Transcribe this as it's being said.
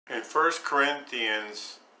In 1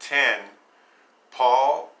 Corinthians 10,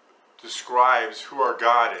 Paul describes who our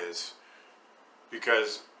God is,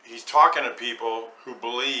 because he's talking to people who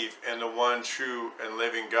believe in the one true and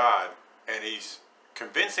living God, and he's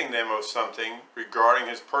convincing them of something regarding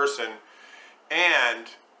his person and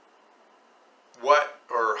what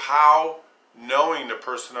or how knowing the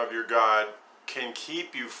person of your God can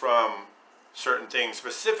keep you from certain things,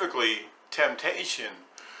 specifically temptation.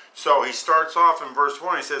 So he starts off in verse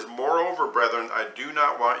 1, he says, "Moreover, brethren, I do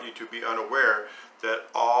not want you to be unaware that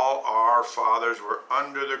all our fathers were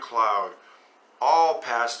under the cloud, all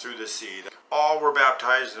passed through the sea, all were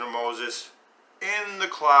baptized in Moses in the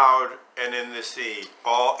cloud and in the sea,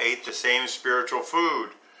 all ate the same spiritual food,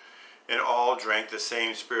 and all drank the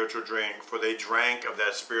same spiritual drink, for they drank of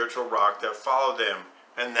that spiritual rock that followed them,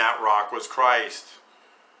 and that rock was Christ."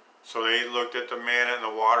 So they looked at the manna and the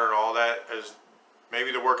water and all that as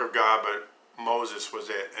maybe the work of God, but Moses was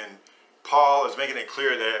it. And Paul is making it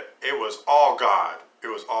clear that it was all God. It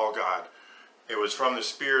was all God. It was from the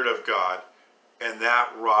Spirit of God, and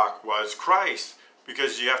that rock was Christ.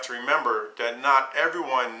 Because you have to remember that not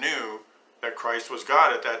everyone knew that Christ was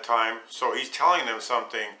God at that time, so he's telling them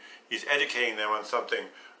something. He's educating them on something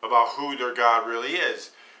about who their God really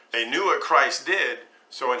is. They knew what Christ did,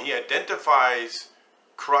 so when he identifies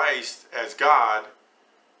Christ as God,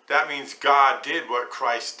 that means God did what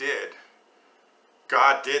Christ did.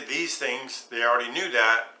 God did these things. They already knew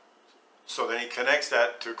that, so then he connects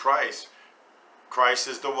that to Christ. Christ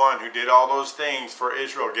is the one who did all those things for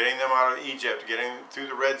Israel, getting them out of Egypt, getting them through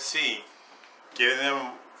the Red Sea, giving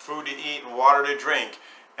them food to eat and water to drink,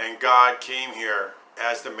 and God came here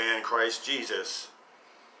as the man Christ Jesus.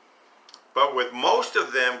 But with most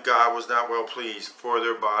of them God was not well pleased, for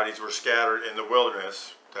their bodies were scattered in the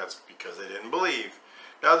wilderness. That's because they didn't believe.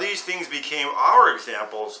 Now these things became our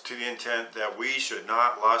examples, to the intent that we should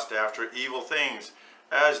not lust after evil things,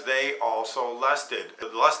 as they also lusted. The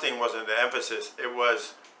lusting wasn't the emphasis, it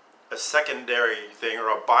was a secondary thing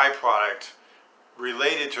or a byproduct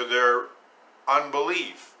related to their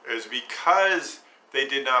unbelief. It was because they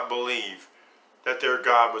did not believe that their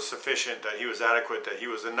God was sufficient, that he was adequate, that he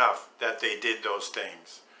was enough, that they did those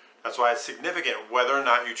things. That's why it's significant whether or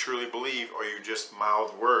not you truly believe or you just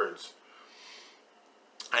mouth words.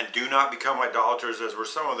 "And do not become idolaters, as were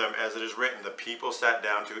some of them, as it is written, the people sat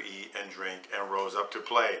down to eat and drink and rose up to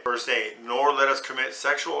play." Verse 8, "Nor let us commit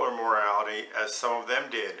sexual immorality, as some of them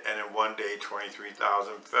did, and in one day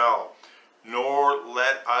 23,000 fell. Nor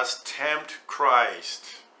let us tempt Christ."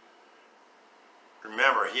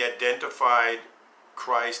 Remember, he identified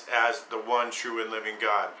Christ as the one true and living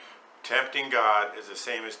God. Tempting God is the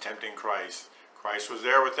same as tempting Christ. Christ was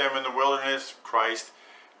there with them in the wilderness. Christ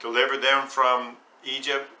delivered them from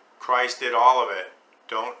Egypt. Christ did all of it.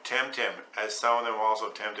 Don't tempt him, as some of them also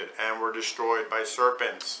tempted and were destroyed by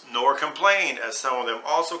serpents. Nor complain, as some of them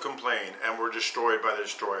also complained and were destroyed by the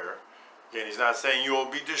destroyer. Again, he's not saying you will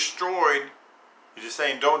be destroyed. He's just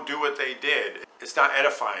saying don't do what they did. It's not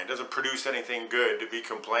edifying. It doesn't produce anything good to be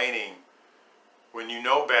complaining when you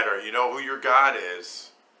know better. You know who your God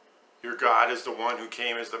is. Your God is the one who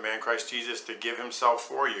came as the man Christ Jesus to give himself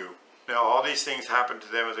for you. Now all these things happened to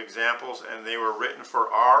them as examples, and they were written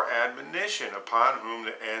for our admonition, upon whom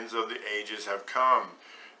the ends of the ages have come.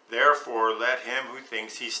 Therefore let him who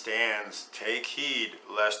thinks he stands take heed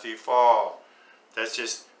lest he fall. That's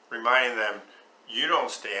just reminding them, you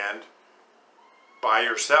don't stand by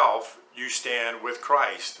yourself, you stand with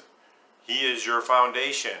Christ. He is your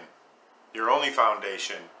foundation, your only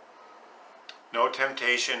foundation. "No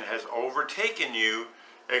temptation has overtaken you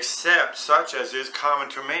except such as is common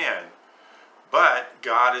to man. But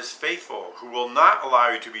God is faithful, who will not allow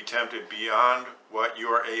you to be tempted beyond what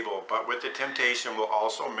you are able, but with the temptation will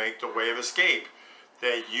also make the way of escape,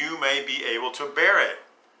 that you may be able to bear it.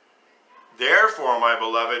 Therefore, my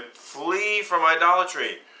beloved, flee from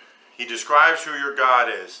idolatry." He describes who your God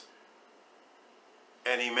is,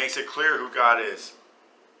 and he makes it clear who God is,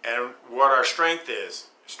 and what our strength is.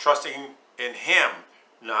 It's trusting in him,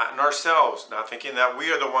 not in ourselves, not thinking that we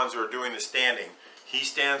are the ones who are doing the standing. He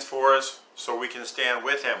stands for us, so we can stand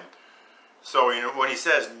with him. So when he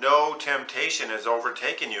says no temptation has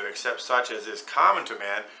overtaken you except such as is common to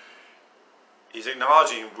man, he's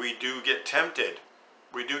acknowledging we do get tempted.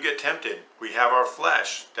 We do get tempted. We have our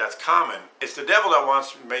flesh. That's common. It's the devil that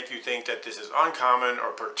wants to make you think that this is uncommon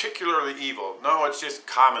or particularly evil. No, it's just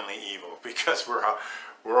commonly evil, because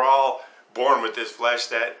we're all born with this flesh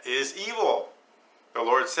that is evil. The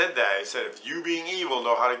Lord said that. He said, if you being evil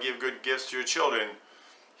know how to give good gifts to your children,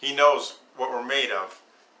 he knows what we're made of.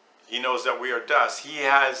 He knows that we are dust. He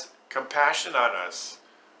has compassion on us.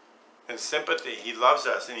 and sympathy. He loves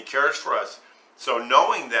us and he cares for us. So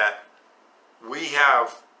knowing that we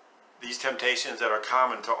have these temptations that are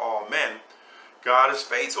common to all men, God is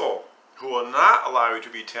faithful, who will not allow you to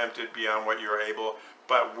be tempted beyond what you are able,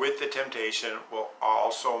 but with the temptation will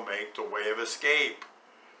also make the way of escape,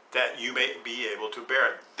 that you may be able to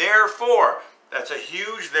bear it. Therefore, that's a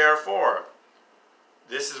huge therefore.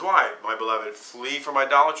 This is why, my beloved, flee from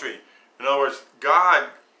idolatry. In other words, God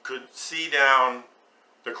could see down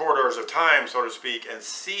the corridors of time, so to speak, and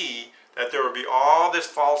see that there would be all this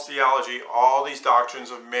false theology, all these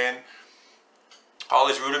doctrines of men, all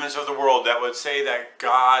these rudiments of the world that would say that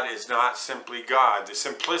God is not simply God. The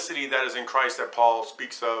simplicity that is in Christ that Paul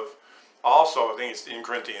speaks of also, I think it's in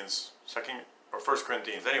Corinthians, 2nd or 1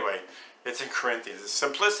 Corinthians, anyway, it's in Corinthians. The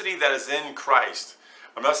simplicity that is in Christ.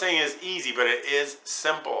 I'm not saying it's easy, but it is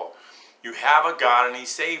simple. You have a God and he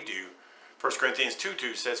saved you. 1 Corinthians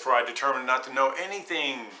 2:2 says, for I determined not to know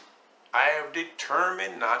anything. I have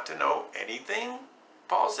determined not to know anything,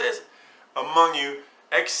 Paul says, among you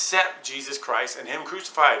except Jesus Christ and him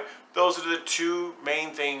crucified. Those are the two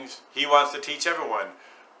main things he wants to teach everyone.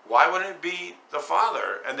 Why wouldn't it be the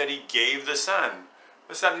Father and that he gave the Son?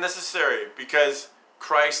 That's not necessary because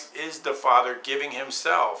Christ is the Father giving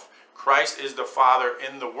himself. Christ is the Father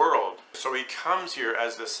in the world. So he comes here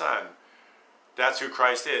as the Son. That's who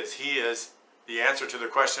Christ is. He is the answer to the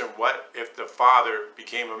question, what if the Father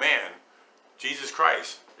became a man? Jesus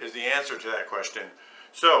Christ is the answer to that question.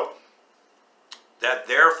 So, that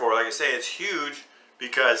therefore, like I say, it's huge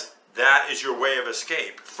because that is your way of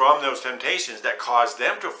escape from those temptations that caused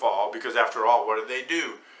them to fall, because after all, what did they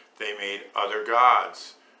do? They made other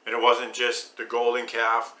gods. And it wasn't just the golden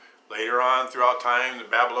calf. Later on, throughout time, the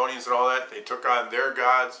Babylonians and all that, they took on their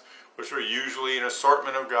gods, which were usually an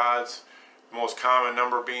assortment of gods, the most common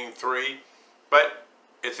number being 3. But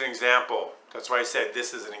it's an example. That's why I said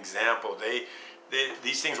this is an example.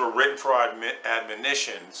 These things were written for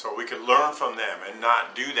admonition, so we could learn from them and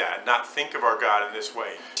not do that, not think of our God in this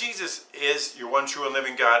way. Jesus is your one true and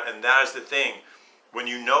living God, and that is the thing. When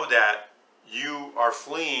you know that, you are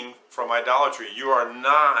fleeing from idolatry. You are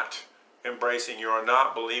not embracing, you are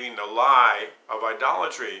not believing the lie of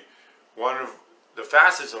idolatry. One of the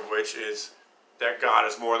facets of which is that God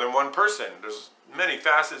is more than one person. There's many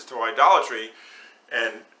facets to idolatry,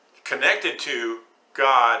 and connected to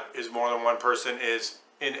God is more than one person is,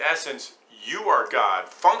 in essence, you are God.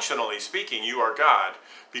 Functionally speaking, you are God,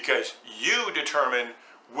 because you determine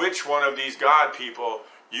which one of these God people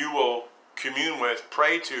you will commune with,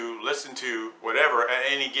 pray to, listen to, whatever, at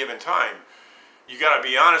any given time. You got to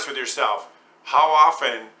be honest with yourself. How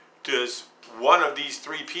often does one of these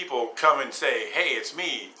 3 people come and say, hey, it's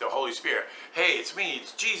me, the Holy Spirit. Hey, it's me,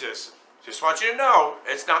 it's Jesus. Just want you to know,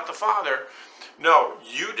 it's not the Father. No,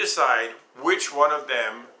 you decide which one of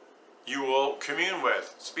them you will commune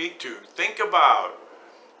with, speak to, think about.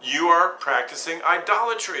 You are practicing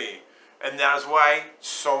idolatry. And that is why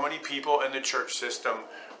so many people in the church system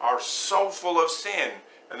are so full of sin.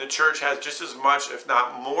 And the church has just as much, if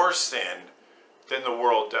not more, sin than the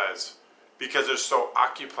world does. Because they're so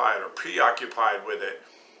occupied or preoccupied with it.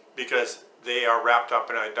 Because they are wrapped up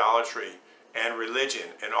in idolatry and religion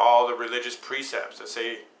and all the religious precepts that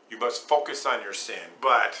say you must focus on your sin.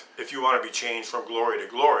 But if you want to be changed from glory to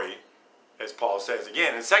glory, as Paul says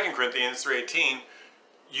again in 2 Corinthians 3:18,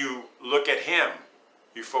 you look at him.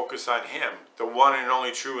 You focus on him, the one and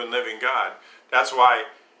only true and living God. That's why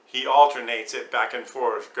he alternates it back and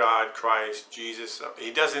forth. God, Christ, Jesus.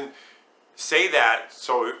 He doesn't say that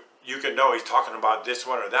so you can know he's talking about this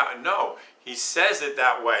one or that one. No, he says it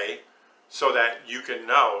that way so that you can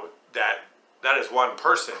know that that is one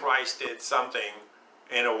person. Christ did something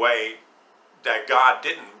in a way that God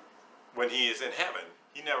didn't when he is in heaven.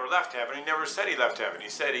 He never left heaven. He never said he left heaven. He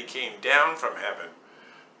said he came down from heaven.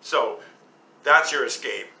 So that's your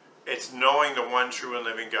escape. It's knowing the one true and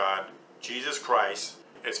living God, Jesus Christ.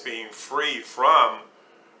 It's being free from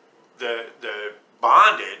the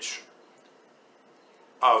bondage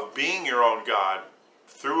of being your own God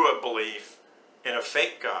through a belief in a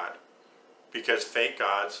fake God. Because fake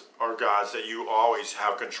gods are gods that you always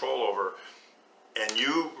have control over. And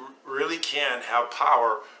you really can have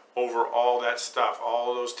power over all that stuff,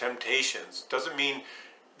 all those temptations. Doesn't mean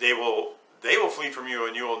they will flee from you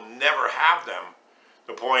and you will never have them.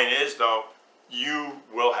 The point is, though, you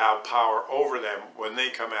will have power over them when they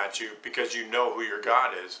come at you because you know who your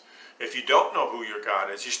God is. If you don't know who your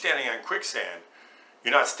God is, you're standing on quicksand.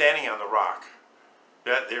 You're not standing on the rock.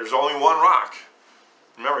 There's only one rock.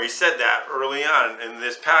 Remember, he said that early on in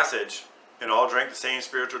this passage. And all drank the same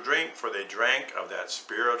spiritual drink, for they drank of that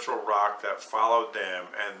spiritual rock that followed them,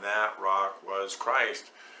 and that rock was Christ.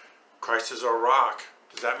 Christ is our rock.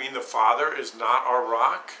 Does that mean the Father is not our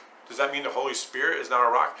rock? Does that mean the Holy Spirit is not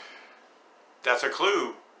our rock? That's a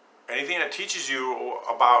clue. Anything that teaches you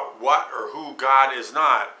about what or who God is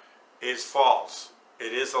not is false.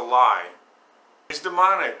 It is a lie. It's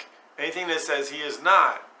demonic. Anything that says he is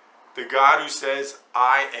not, the God who says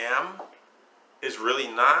I am, is really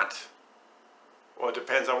not. Well, it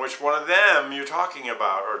depends on which one of them you're talking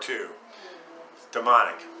about, or two. It's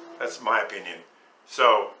demonic. That's my opinion.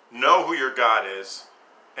 So, know who your God is,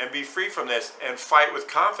 and be free from this, and fight with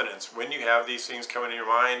confidence. When you have these things coming in your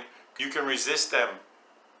mind, you can resist them.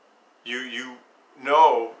 You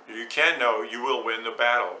know, you can know you will win the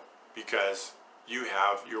battle, because you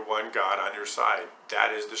have your one God on your side.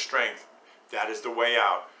 That is the strength. That is the way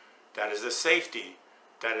out. That is the safety.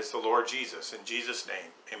 That is the Lord Jesus. In Jesus'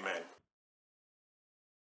 name, amen.